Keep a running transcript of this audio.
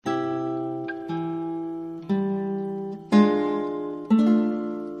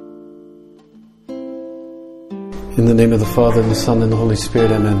In the name of the Father, and the Son, and the Holy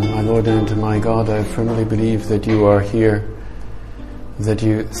Spirit, Amen. My Lord and my God, I firmly believe that you are here, that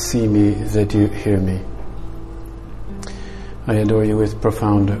you see me, that you hear me. I adore you with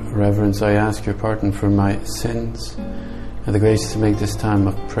profound reverence. I ask your pardon for my sins and the grace to make this time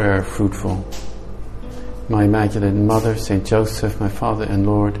of prayer fruitful. My Immaculate Mother, Saint Joseph, my Father and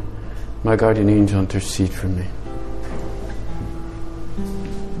Lord, my guardian angel, intercede for me.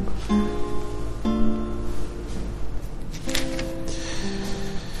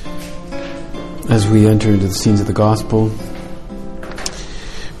 As we enter into the scenes of the Gospel,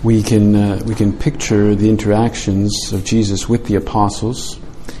 we can picture the interactions of Jesus with the apostles.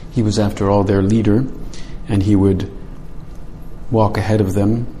 He was, after all, their leader, and he would walk ahead of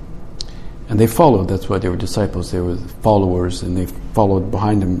them, and they followed. That's why they were disciples. They were followers, and they followed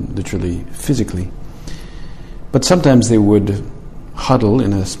behind him, literally, physically. But sometimes they would huddle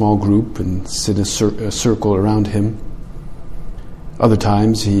in a small group and sit in a circle around him. Other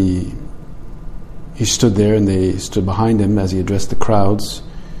times he stood there and they stood behind him as he addressed the crowds,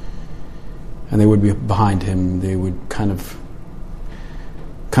 and they would be behind him. They would kind of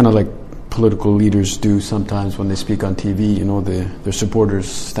like political leaders do sometimes when they speak on TV. You know, their supporters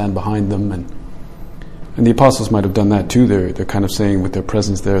stand behind them, and the apostles might have done that too. They're kind of saying with their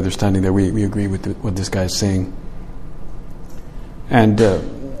presence there, they're standing there, we agree with what this guy is saying. And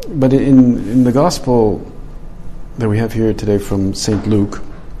but in the Gospel that we have here today from St. Luke,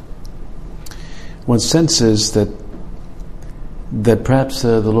 one senses that perhaps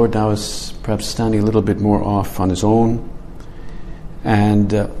the Lord now is perhaps standing a little bit more off on his own,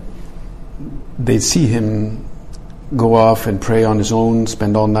 and they see him go off and pray on his own,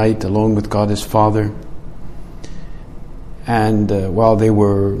 spend all night alone with God his Father. And while they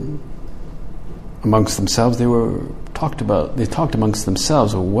were amongst themselves, they talked amongst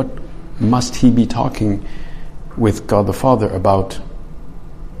themselves, well, what must he be talking with God the Father about?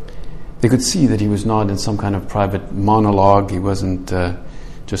 They could see that he was not in some kind of private monologue. He wasn't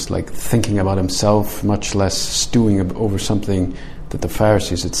just like thinking about himself, much less stewing over something that the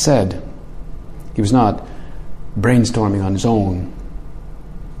Pharisees had said. He was not brainstorming on his own.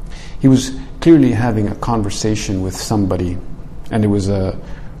 He was clearly having a conversation with somebody, and it was a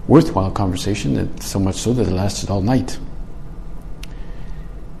worthwhile conversation, so much so that it lasted all night.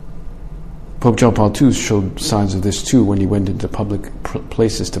 Pope John Paul II showed signs of this too when he went into public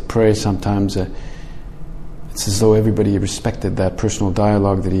places to pray. Sometimes it's as though everybody respected that personal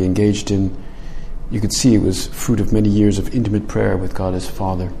dialogue that he engaged in. You could see it was fruit of many years of intimate prayer with God his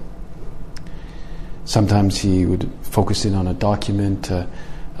Father. Sometimes he would focus in on a document.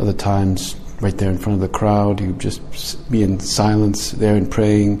 Other times, right there in front of the crowd, he would just be in silence there and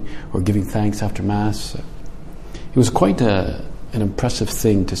praying or giving thanks after Mass. It was quite an impressive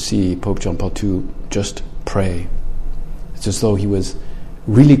thing to see Pope John Paul II just pray. It's as though he was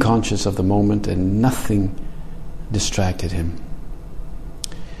really conscious of the moment and nothing distracted him.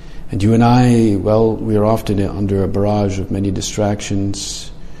 And you and I, well, we are often under a barrage of many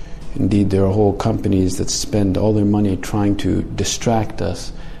distractions. Indeed, there are whole companies that spend all their money trying to distract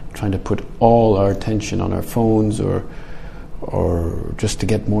us, trying to put all our attention on our phones or just to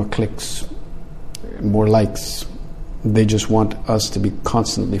get more clicks, more likes. They just want us to be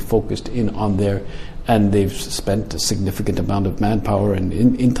constantly focused in on there, and they've spent a significant amount of manpower and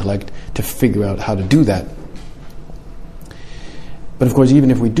intellect to figure out how to do that. But of course, even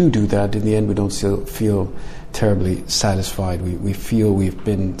if we do that, in the end we don't still feel terribly satisfied. We feel we've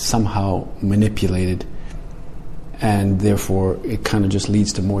been somehow manipulated, and therefore it kind of just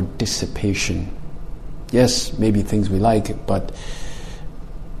leads to more dissipation. Yes, maybe things we like, but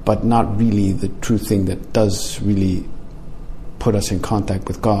not really the true thing that does really put us in contact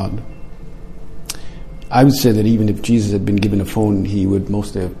with God. I would say that even if Jesus had been given a phone, he would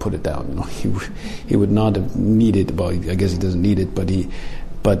mostly have put it down. You know, he would not have needed. Well, I guess he doesn't need it,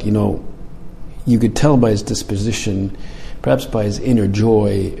 but you know, you could tell by his disposition, perhaps by his inner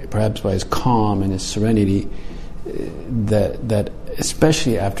joy, perhaps by his calm and his serenity, that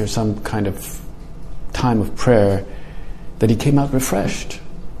especially after some kind of time of prayer, that he came out refreshed.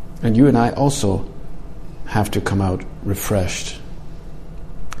 And you and I also have to come out refreshed.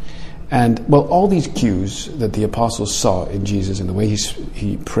 And, well, all these cues that the apostles saw in Jesus and the way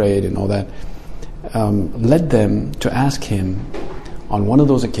he prayed and all that led them to ask him on one of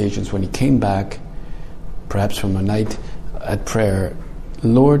those occasions when he came back, perhaps from a night at prayer,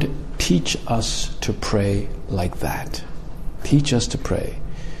 Lord, teach us to pray like that. Teach us to pray.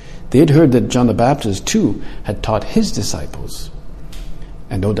 They had heard that John the Baptist, too, had taught his disciples.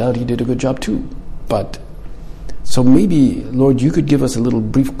 And no doubt he did a good job too. But so maybe, Lord, you could give us a little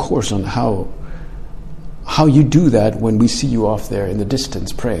brief course on how how you do that when we see you off there in the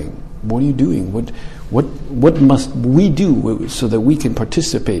distance praying. What are you doing? What must we do so that we can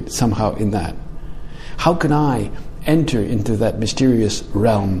participate somehow in that? How can I enter into that mysterious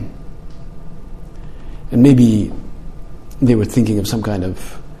realm? And maybe they were thinking of some kind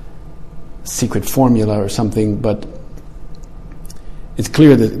of secret formula or something, but it's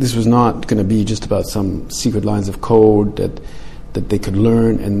clear that this was not going to be just about some secret lines of code that they could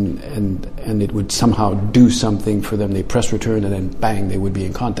learn and it would somehow do something for them. They press return and then bang, they would be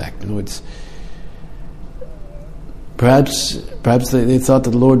in contact. It's perhaps they thought that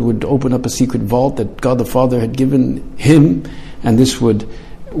the Lord would open up a secret vault that God the Father had given him, and this would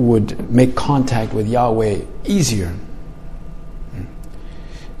make contact with Yahweh easier.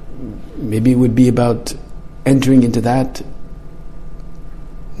 Maybe it would be about entering into that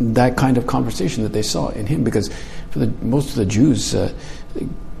kind of conversation that they saw in him, because for most of the Jews,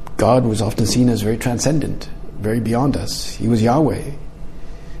 God was often seen as very transcendent, very beyond us. He was Yahweh.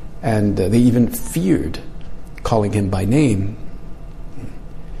 And they even feared calling him by name.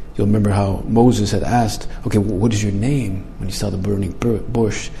 You'll remember how Moses had asked, okay, what is your name? When he saw the burning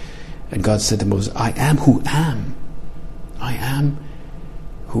bush. And God said to Moses, I am who am. I am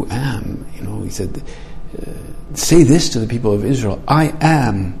who am. He said, say this to the people of Israel, I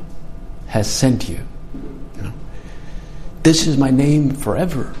am has sent you. This is my name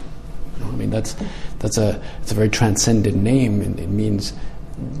forever. It's a very transcendent name, and it means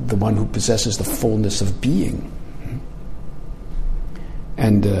the one who possesses the fullness of being.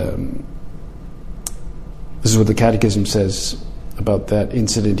 And this is what the Catechism says about that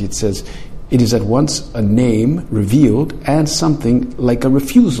incident. It says, it is at once a name revealed and something like a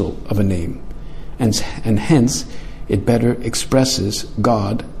refusal of a name, and hence it better expresses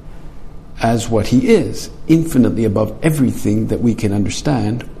God as what he is, infinitely above everything that we can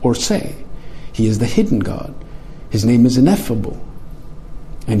understand or say. He is the hidden God. His name is ineffable.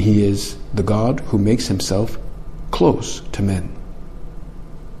 And he is the God who makes himself close to men.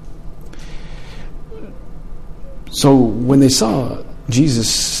 So when they saw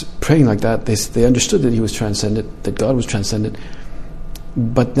Jesus praying like that, they understood that he was transcendent, that God was transcendent.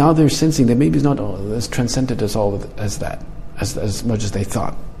 But now they're sensing that maybe he's not as transcendent as all as that, as much as they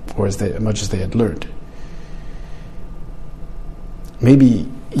thought, or as much as they had learned. Maybe,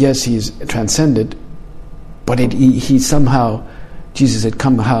 yes, he's transcendent, but he somehow, Jesus had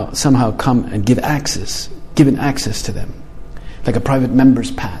somehow come and given access to them, like a private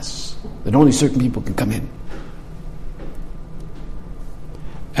member's pass, that only certain people can come in.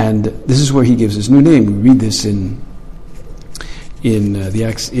 And this is where he gives his new name. We read this in the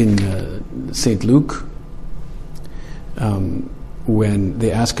Acts in St. Luke, when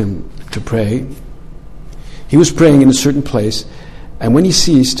they asked him to pray. He was praying in a certain place, and when he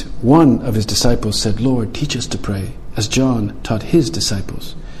ceased, one of his disciples said, Lord, teach us to pray, as John taught his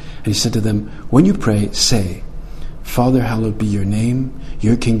disciples. And he said to them, when you pray, say, Father, hallowed be your name,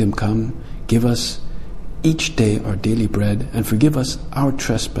 your kingdom come, give us each day our daily bread, and forgive us our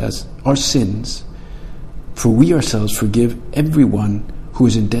trespass, our sins, for we ourselves forgive everyone who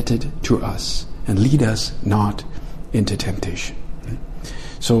is indebted to us, and lead us not into temptation.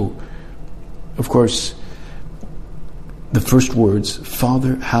 So, of course, the first words,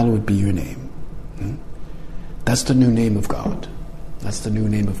 Father, hallowed be your name. That's the new name of God. That's the new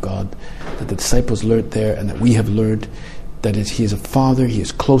name of God that the disciples learned there, and that we have learned, that he is a Father, he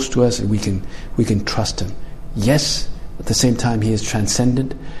is close to us, and we can trust him. Yes, at the same time he is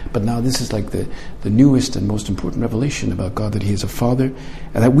transcendent, but now this is like the newest and most important revelation about God, that he is a Father,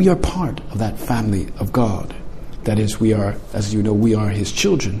 and that we are part of that family of God. That is, we are, as you know, we are his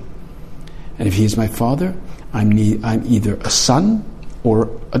children. And if he is my Father, I'm either a son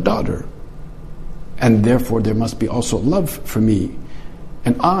or a daughter. And therefore there must be also love for me.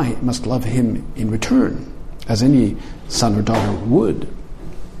 And I must love him in return, as any son or daughter would.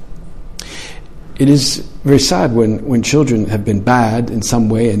 It is very sad when children have been bad in some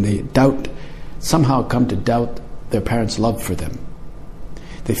way and they somehow come to doubt their parents' love for them.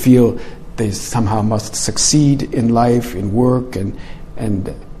 They feel they somehow must succeed in life, in work, and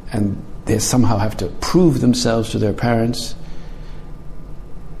they somehow have to prove themselves to their parents,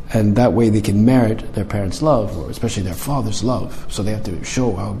 and that way they can merit their parents' love, or especially their father's love. So they have to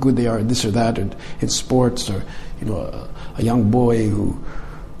show how good they are in this or that, or in sports, or a young boy who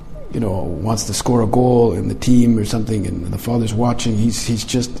wants to score a goal in the team or something, and the father's watching. He's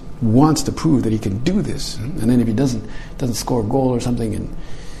just wants to prove that he can do this, and then if he doesn't score a goal or something,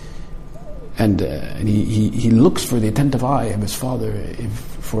 and he looks for the attentive eye of his father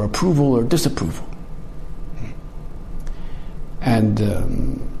for approval or disapproval. And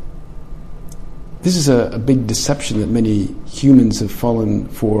This is a big deception that many humans have fallen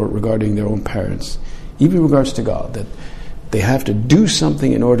for regarding their own parents, even in regards to God, that they have to do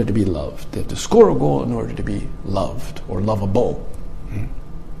something in order to be loved. They have to score a goal in order to be loved or lovable.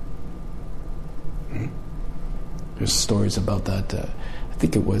 There's stories about that. I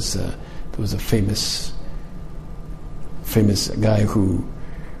think it was there was a famous guy who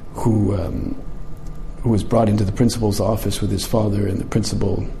was brought into the principal's office with his father, and the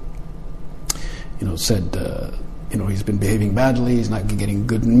principal, said, he's been behaving badly, he's not getting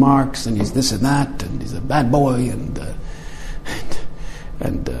good marks, and he's this and that, and he's a bad boy, and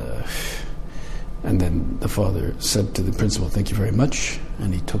then the father said to the principal, "Thank you very much,"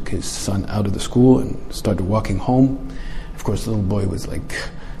 and he took his son out of the school and started walking home. Of course, the little boy was like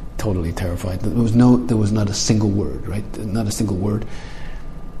totally terrified. There was not a single word, right? Not a single word.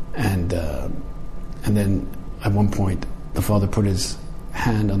 And then at one point, the father put his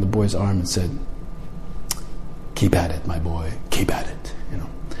hand on the boy's arm and said, "Keep at it, my boy. Keep at it."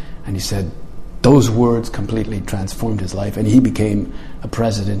 And he said those words completely transformed his life, and he became a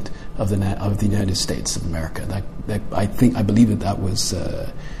president of the United States of America. I believe that was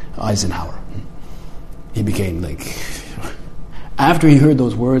Eisenhower. He became after he heard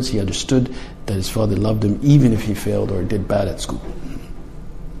those words, he understood that his father loved him even if he failed or did bad at school.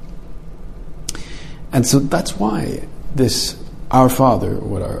 And so that's why this Our Father,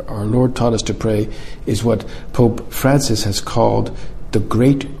 what our Lord taught us to pray, is what Pope Francis has called the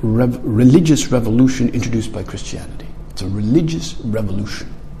great religious revolution introduced by Christianity. It's a religious revolution.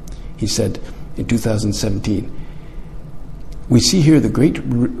 He said in 2017, "We see here the great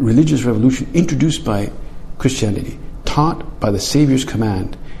religious revolution introduced by Christianity, taught by the Savior's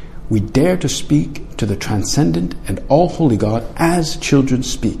command. We dare to speak to the transcendent and all-holy God as children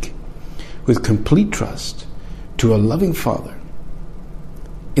speak, with complete trust to a loving Father.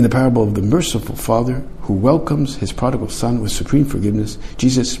 In the parable of the merciful Father who welcomes his prodigal son with supreme forgiveness,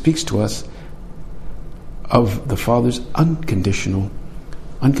 Jesus speaks to us of the Father's unconditional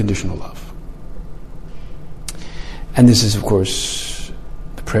love." And this is, of course,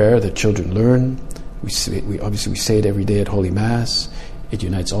 the prayer that children learn. We say it every day at Holy Mass. It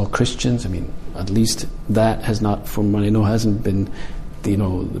unites all Christians. I mean, at least that has not, from what I know, hasn't been,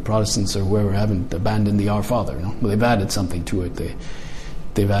 the Protestants or whoever haven't abandoned the Our Father. Well, they've added something to it.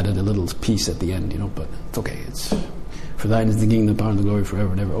 They've added a little piece at the end, but it's okay. It's for thine is the kingdom, the power, and the glory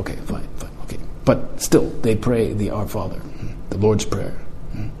forever and ever. Okay, fine, okay. But still, they pray the Our Father, the Lord's Prayer,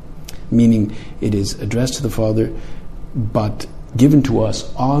 meaning it is addressed to the Father, but given to us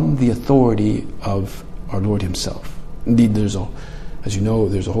on the authority of our Lord Himself. Indeed, as you know,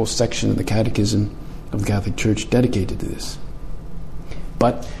 there's a whole section of the Catechism of the Catholic Church dedicated to this.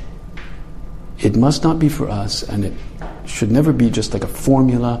 But it must not be for us, and it should never be just like a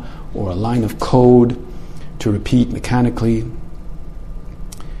formula or a line of code to repeat mechanically.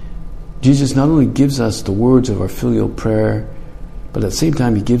 Jesus not only gives us the words of our filial prayer, but at the same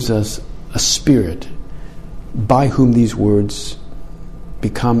time He gives us a spirit by whom these words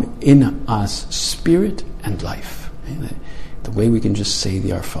become in us spirit and life. The way we can just say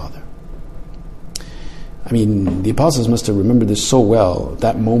the Our Father. I mean, the apostles must have remembered this so well.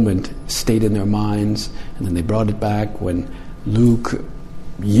 That moment stayed in their minds, and then they brought it back when Luke,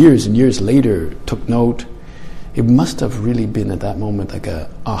 years and years later, took note. It must have really been at that moment like a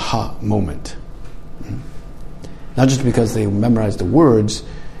aha moment. Not just because they memorized the words,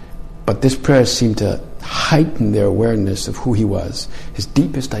 but this prayer seemed to heighten their awareness of who He was, His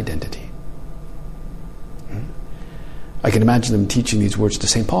deepest identity. I can imagine them teaching these words to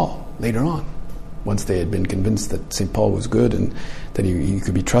St. Paul later on, once they had been convinced that St. Paul was good and that he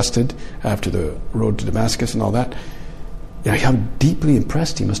could be trusted after the road to Damascus and all that. How deeply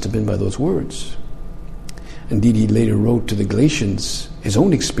impressed he must have been by those words. Indeed, he later wrote to the Galatians his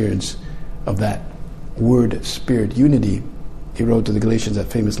own experience of that word-spirit unity. He wrote to the Galatians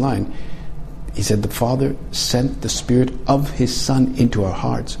that famous line. He said, "The Father sent the Spirit of His Son into our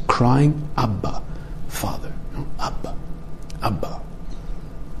hearts, crying, Abba, Father." Abba, Abba.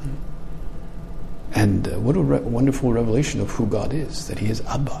 And what a wonderful revelation of who God is, that He is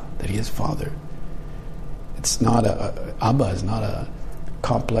Abba, that He is Father. It's not Abba is not a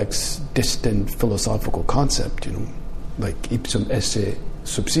complex, distant philosophical concept, like ipsum esse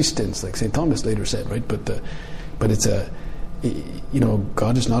subsistens, like St. Thomas later said, right? But it's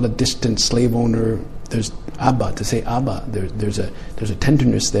God is not a distant slave owner. There's Abba, to say Abba, there's a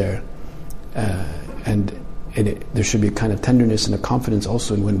tenderness there, and there should be a kind of tenderness and a confidence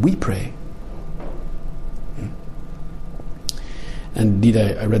also in when we pray. And indeed,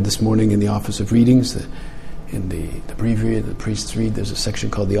 I read this morning in the Office of Readings that, in the breviary the priests read. There's a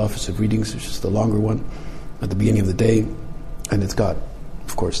section called the Office of Readings, which is the longer one at the beginning of the day. And it's got,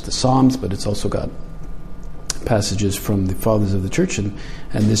 of course, the Psalms, but it's also got passages from the Fathers of the Church. And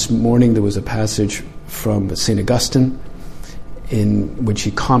this morning there was a passage from St. Augustine in which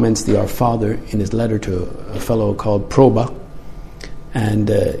he comments the Our Father in his letter to a fellow called Proba. And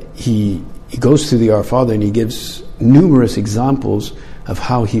he goes through the Our Father and he gives numerous examples of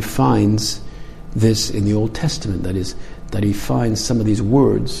how he finds this in the Old Testament. That is, that he finds some of these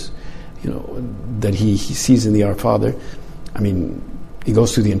words, that he sees in the Our Father. I mean, he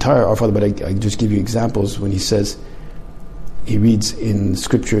goes through the entire Our Father, but I just give you examples when he says, he reads in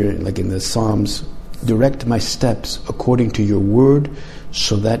Scripture, like in the Psalms, direct my steps according to your word,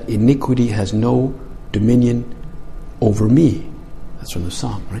 so that iniquity has no dominion over me. That's from the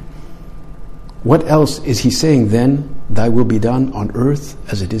Psalm, right? What else is he saying then? Thy will be done on earth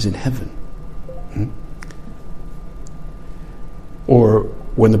as it is in heaven. Or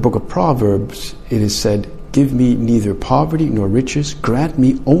when the book of Proverbs, it is said, give me neither poverty nor riches, grant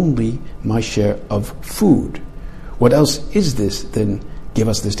me only my share of food. What else is this than give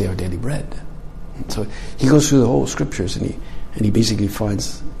us this day our daily bread? So he goes through the whole scriptures and he basically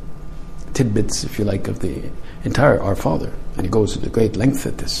finds tidbits, if you like, of the entire Our Father, and he goes to great length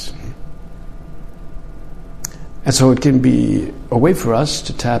at this. And so it can be a way for us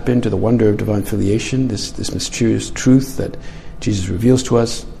to tap into the wonder of divine filiation, this mysterious truth that Jesus reveals to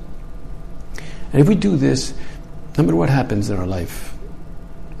us. And if we do this, no matter what happens in our life,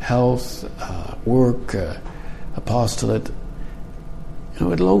 health, work, apostolate,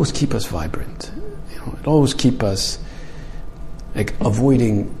 it'll always keep us vibrant. It'll always keep us like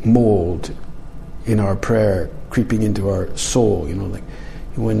avoiding mold in our prayer creeping into our soul. Like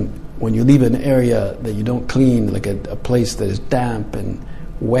when you leave an area that you don't clean, like a place that is damp and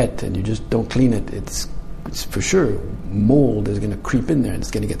wet, and you just don't clean it, it's for sure mold is going to creep in there and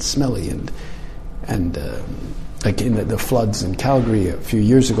it's going to get smelly. And like in the floods in Calgary a few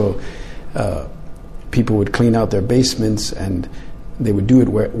years ago, people would clean out their basements and they would do it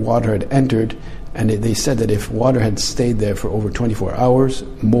where water had entered, and they said that if water had stayed there for over 24 hours,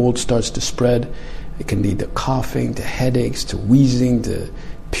 mold starts to spread. It can lead to coughing, to headaches, to wheezing, to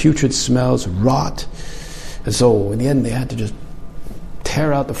putrid smells, rot. And so in the end they had to just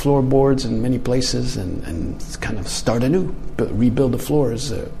tear out the floorboards in many places and kind of start anew, rebuild the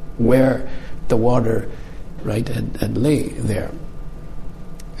floors where the water had lay there.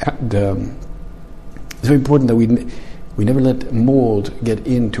 And it's very important that we never let mold get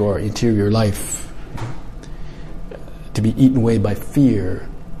into our interior life, to be eaten away by fear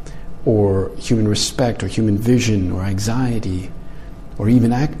or human respect or human vision or anxiety or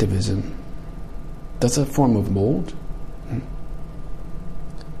even activism. That's a form of mold.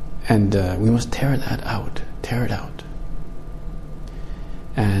 And we must tear that out, tear it out.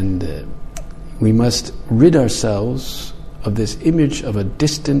 And we must rid ourselves of this image of a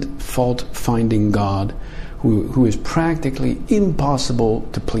distant, fault-finding God who is practically impossible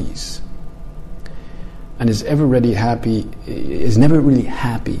to please, and is never really happy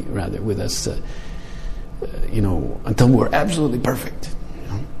with us, until we're absolutely perfect.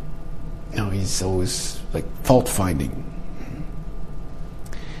 He's always like fault-finding.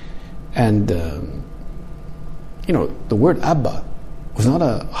 And the word Abba was not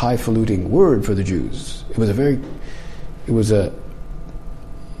a highfalutin word for the Jews.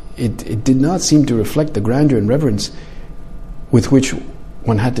 It did not seem to reflect the grandeur and reverence with which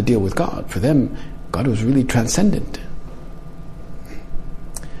one had to deal with God. For them, God was really transcendent.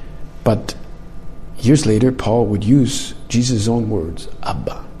 But years later, Paul would use Jesus' own words,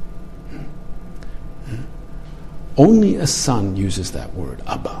 Abba. Only a son uses that word,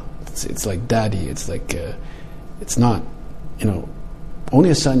 Abba. It's like daddy. It's like, it's not, only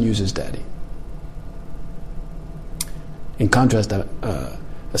a son uses daddy. In contrast,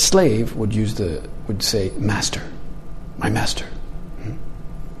 a slave would say master, my master.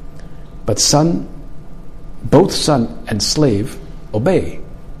 But both son and slave obey.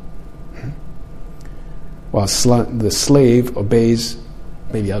 While the slave obeys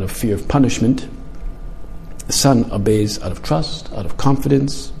maybe out of fear of punishment, the son obeys out of trust, out of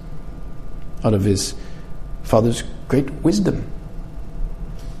confidence, out of his father's great wisdom.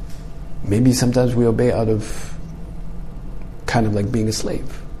 Maybe sometimes we obey out of kind of like being a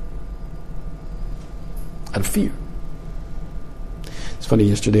slave, out of fear. It's funny,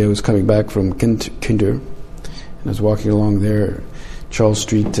 yesterday I was coming back from Kinder, and I was walking along there, Charles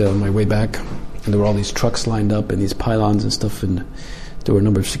Street, on my way back, and there were all these trucks lined up and these pylons and stuff, and there were a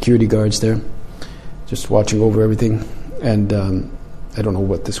number of security guards there, just watching over everything. And I don't know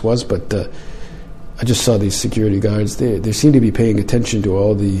what this was, but I just saw these security guards. They seemed to be paying attention to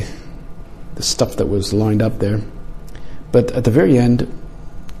all the stuff that was lined up there. But at the very end,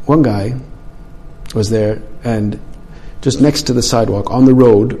 one guy was there, and just next to the sidewalk, on the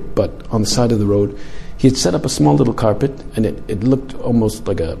road, but on the side of the road, he had set up a small little carpet, and it looked almost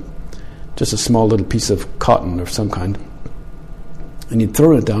like just a small little piece of cotton of some kind. And he'd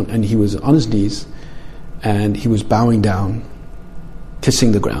thrown it down, and he was on his knees, and he was bowing down,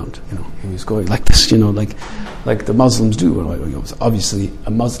 kissing the ground. He was going like this, like the Muslims do. Obviously,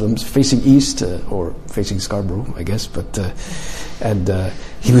 a Muslim's facing east or facing Scarborough, I guess. But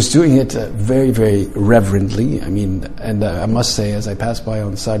he was doing it very, very reverently. And I must say, as I passed by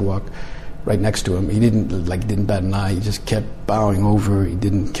on the sidewalk right next to him, he didn't bat an eye. He just kept bowing over. He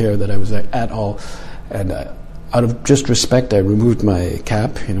didn't care that I was there at all. And out of just respect, I removed my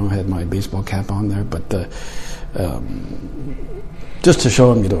cap. I had my baseball cap on there, but. Just to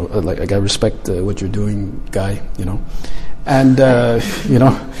show him, I respect what you're doing, guy, and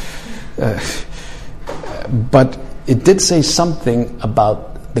but it did say something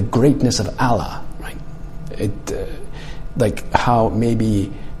about the greatness of Allah, right? It, like how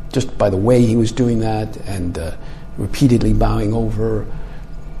maybe just by the way he was doing that and repeatedly bowing over,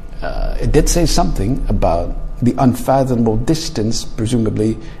 it did say something about the unfathomable distance,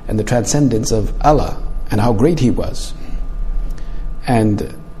 presumably, and the transcendence of Allah and how great He was.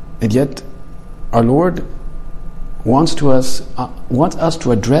 And yet, our Lord wants us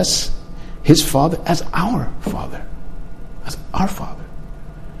to address His Father as our Father,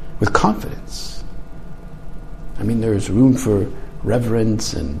 with confidence. There's room for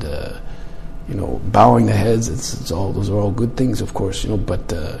reverence and bowing the heads. Those are all good things, of course.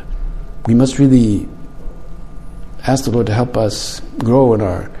 But we must really ask the Lord to help us grow in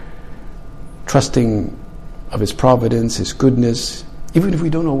our trusting of His providence, His goodness. Even if we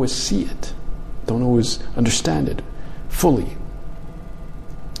don't always see it, don't always understand it fully.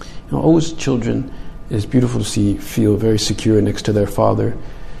 Always children, it is beautiful to feel very secure next to their father.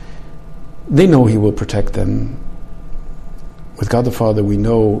 They know He will protect them. With God the Father, we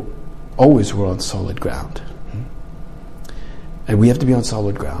know always we're on solid ground. And we have to be on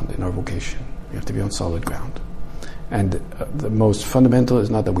solid ground in our vocation. We have to be on solid ground. And the most fundamental is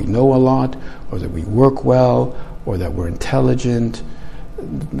not that we know a lot, or that we work well, or that we're intelligent.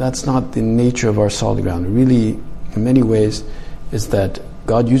 That's not the nature of our solid ground. Really, in many ways, is that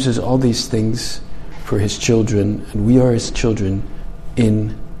God uses all these things for His children, and we are His children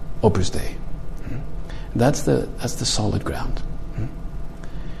in Opus Dei. That's the solid ground.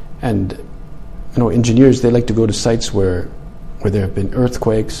 And engineers, they like to go to sites where there have been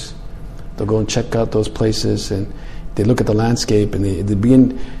earthquakes. They'll go and check out those places, and they look at the landscape, and they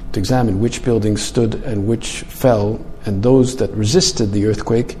begin to examine which buildings stood and which fell, and those that resisted the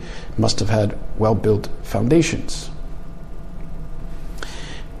earthquake must have had well-built foundations.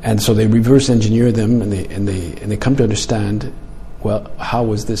 And so they reverse engineer them, and they come to understand, well, how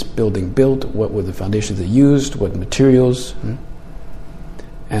was this building built? What were the foundations they used? What materials?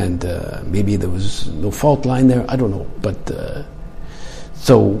 And maybe there was no fault line there. I don't know. But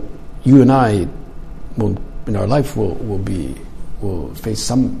so you and I in our life will face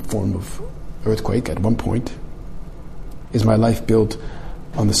some form of earthquake at one point. Is my life built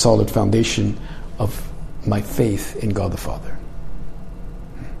on the solid foundation of my faith in God the Father?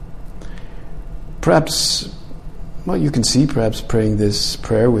 Perhaps, you can see, perhaps praying this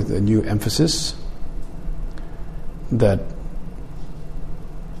prayer with a new emphasis, that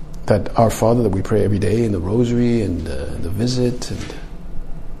Our Father that we pray every day in the Rosary and the visit, and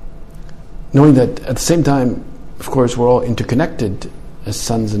knowing that at the same time, of course, we're all interconnected as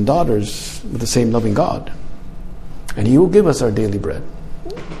sons and daughters with the same loving God. And He will give us our daily bread.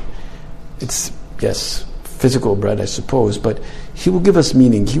 It's, yes, physical bread, I suppose, but He will give us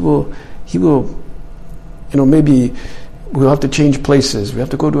meaning. He will, maybe we'll have to change places. We have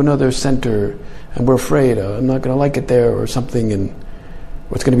to go to another center, and we're afraid, I'm not going to like it there or something,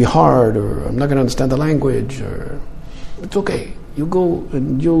 or it's going to be hard, or I'm not going to understand the language, or it's okay. You go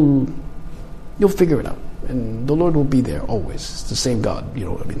and you'll figure it out. And the Lord will be there always. It's the same God,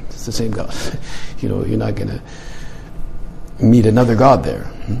 it's the same God. You're not going to meet another God there.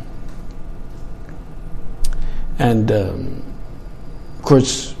 And, of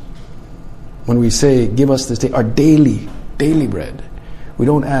course, when we say, give us this day our daily bread, we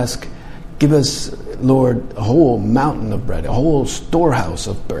don't ask, give us, Lord, a whole mountain of bread, a whole storehouse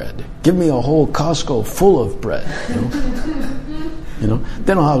of bread. Give me a whole Costco full of bread.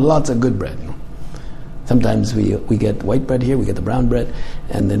 Then I'll have lots of good bread. Sometimes we get white bread here, we get the brown bread,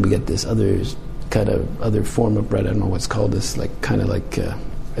 and then we get this other form of bread. I don't know what's called. This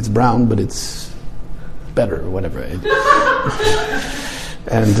it's brown, but it's better or whatever.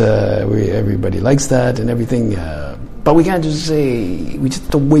 And everybody likes that and everything. But we can't just say, we just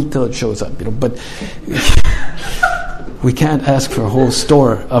have to wait till it shows up, But we can't ask for a whole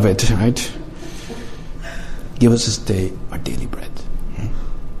store of it, right? Give us this day our daily bread.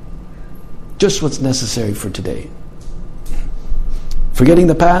 Just what's necessary for today. Forgetting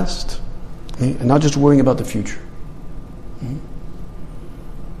the past, and not just worrying about the future.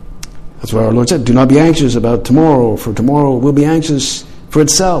 That's why our Lord said, do not be anxious about tomorrow, for tomorrow will be anxious for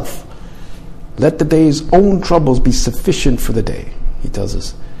itself. Let the day's own troubles be sufficient for the day. He tells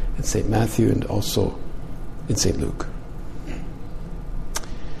us in St. Matthew and also in St. Luke.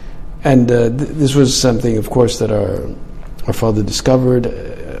 And this was something, of course, that our Father discovered,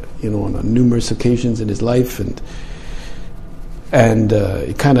 on numerous occasions in his life, and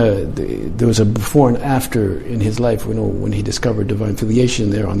it kind of, there was a before and after in his life, when he discovered divine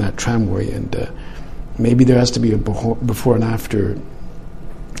filiation there on that tramway, and maybe there has to be a before and after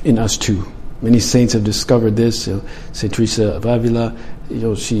in us too. Many saints have discovered this. Saint Teresa of Avila,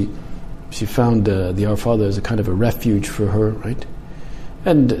 she found the Our Father as a kind of a refuge for her, right?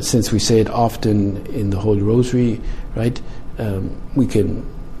 And since we say it often in the Holy Rosary, right, we can.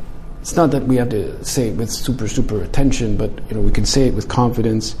 It's not that we have to say it with super attention, but we can say it with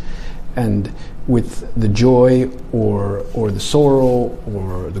confidence and with the joy or the sorrow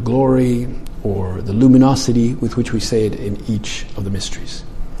or the glory or the luminosity with which we say it in each of the mysteries.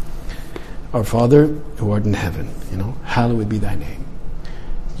 Our Father, who art in heaven, hallowed be thy name.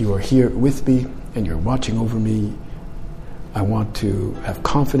 You are here with me and you're watching over me. I want to have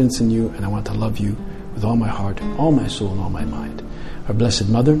confidence in you and I want to love you with all my heart, all my soul, and all my mind. Our Blessed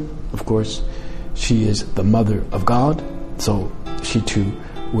Mother, of course, she is the Mother of God, so she too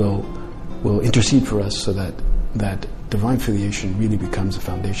will intercede for us so that divine filiation really becomes the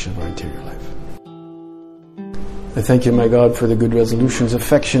foundation of our interior life. I thank you, my God, for the good resolutions,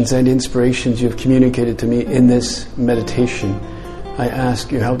 affections, and inspirations you have communicated to me in this meditation. I ask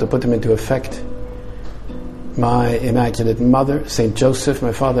your help to put them into effect. My Immaculate Mother, Saint Joseph,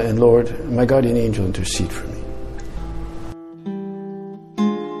 my Father and Lord, my guardian angel, intercede for me.